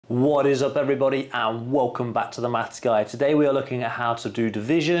What is up everybody, and welcome back to the Maths Guy. Today we are looking at how to do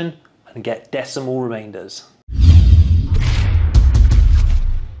division and get decimal remainders.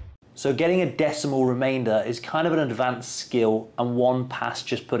 So getting a decimal remainder is kind of an advanced skill and one past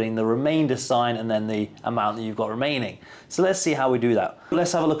just putting the remainder sign and then the amount that you've got remaining. So let's see how we do that.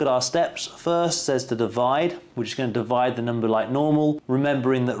 Let's have a look at our steps. First says to divide. We're just going to divide the number like normal,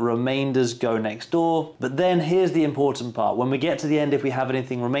 remembering that remainders go next door. But then here's the important part. When we get to the end, if we have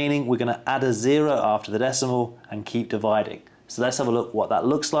anything remaining, we're going to add a 0 after the decimal and keep dividing. So let's have a look what that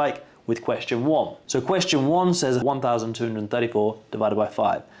looks like with question 1. So question 1 says 1,234 divided by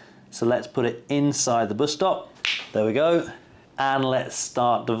 5. So let's put it inside the bus stop. There we go. And let's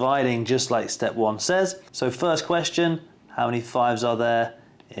start dividing just like step 1 says. So first question, how many 5s are there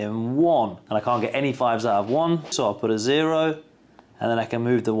in 1? And I can't get any 5s out of 1, so I'll put a 0. And then I can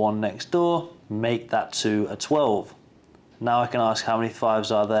move the 1 next door, make that to a 12. Now I can ask how many 5s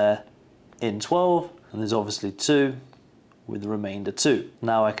are there in 12? And there's obviously 2 with the remainder 2.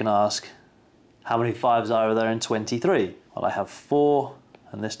 Now I can ask how many 5s are there in 23? Well, I have 4.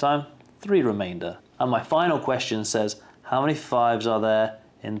 And this time, 3 remainder. And my final question says, how many 5s are there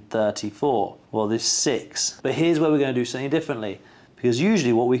in 34? Well, there's 6. But here's where we're going to do something differently. Because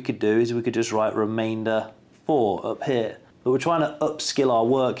usually what we could do is we could just write remainder 4 up here. But we're trying to upskill our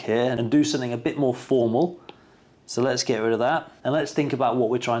work here and do something a bit more formal. So let's get rid of that. And let's think about what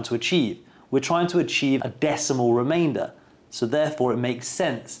we're trying to achieve. We're trying to achieve a decimal remainder. So therefore it makes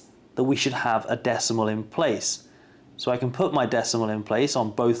sense that we should have a decimal in place. So I can put my decimal in place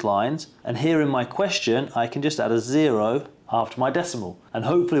on both lines, and here in my question I can just add a 0 after my decimal. And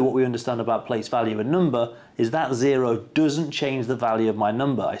hopefully what we understand about place value and number is that 0 doesn't change the value of my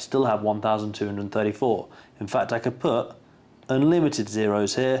number. I still have 1,234. In fact, I could put unlimited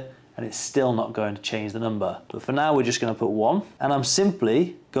zeros here and it's still not going to change the number. But for now we're just going to put 1, and I'm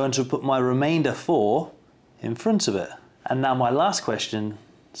simply going to put my remainder 4 in front of it. And now my last question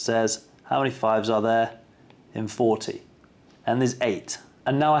says, how many 5s are there in 40? And there's 8.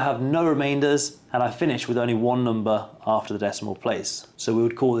 And now I have no remainders and I finish with only one number after the decimal place. So we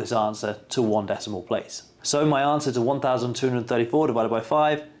would call this answer to 1 decimal place. So my answer to 1,234 divided by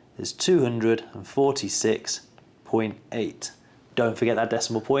 5 is 246.8. Don't forget that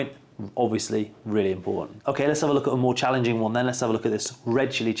decimal point, obviously really important. Okay, let's have a look at a more challenging one then. Let's have a look at this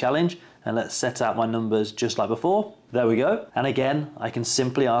red chili challenge and let's set out my numbers just like before. There we go. And again, I can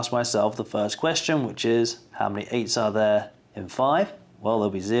simply ask myself the first question, which is how many 8s are there in 5? Well,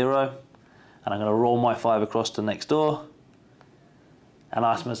 there'll be 0. And I'm going to roll my 5 across to next door and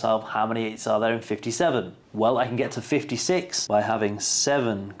ask myself how many 8s are there in 57? Well, I can get to 56 by having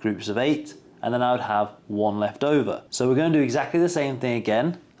 7 groups of 8, and then I would have 1 left over. So we're going to do exactly the same thing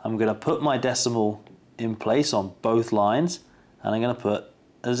again. I'm going to put my decimal in place on both lines, and I'm going to put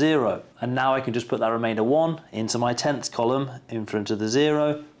a 0. And now I can just put that remainder 1 into my 10th column in front of the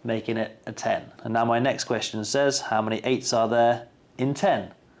 0, making it a 10. And now my next question says, how many 8s are there in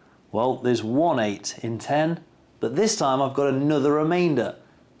 10? Well, there's 1 8 in 10, but this time I've got another remainder.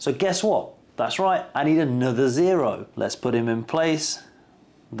 So guess what? That's right, I need another 0. Let's put him in place.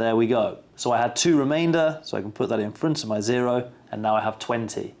 There we go. So I had 2 remainder, so I can put that in front of my 0, and now I have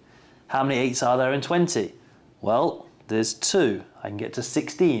 20. How many 8s are there in 20? Well, there's 2. I can get to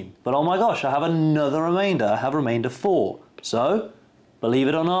 16. But oh my gosh, I have another remainder. I have remainder 4. So, believe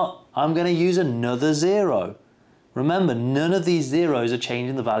it or not, I'm going to use another 0. Remember, none of these zeros are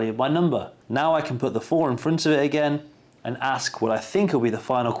changing the value of my number. Now I can put the 4 in front of it again and ask what I think will be the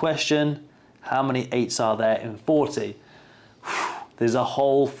final question. How many 8s are there in 40? There's a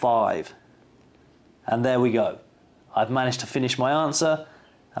whole 5. And there we go. I've managed to finish my answer,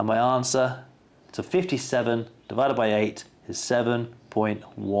 and my answer to 57 divided by 8 is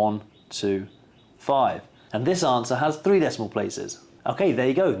 7.125. And this answer has 3 decimal places. Okay, there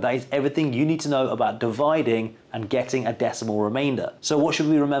you go. That is everything you need to know about dividing and getting a decimal remainder. So what should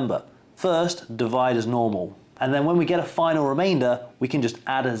we remember? First, divide as normal. And then when we get a final remainder, we can just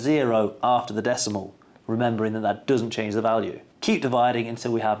add a 0 after the decimal, remembering that that doesn't change the value. Keep dividing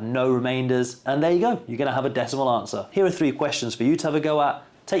until we have no remainders, and there you go. You're going to have a decimal answer. Here are 3 questions for you to have a go at.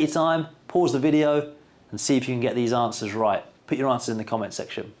 Take your time, pause the video, and see if you can get these answers right. Put your answers in the comment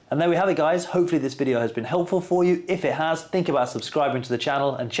section. And there we have it, guys. Hopefully this video has been helpful for you. If it has, think about subscribing to the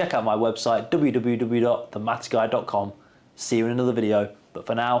channel and check out my website, www.themathsguy.com. See you in another video. But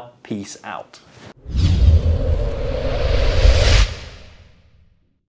for now, peace out.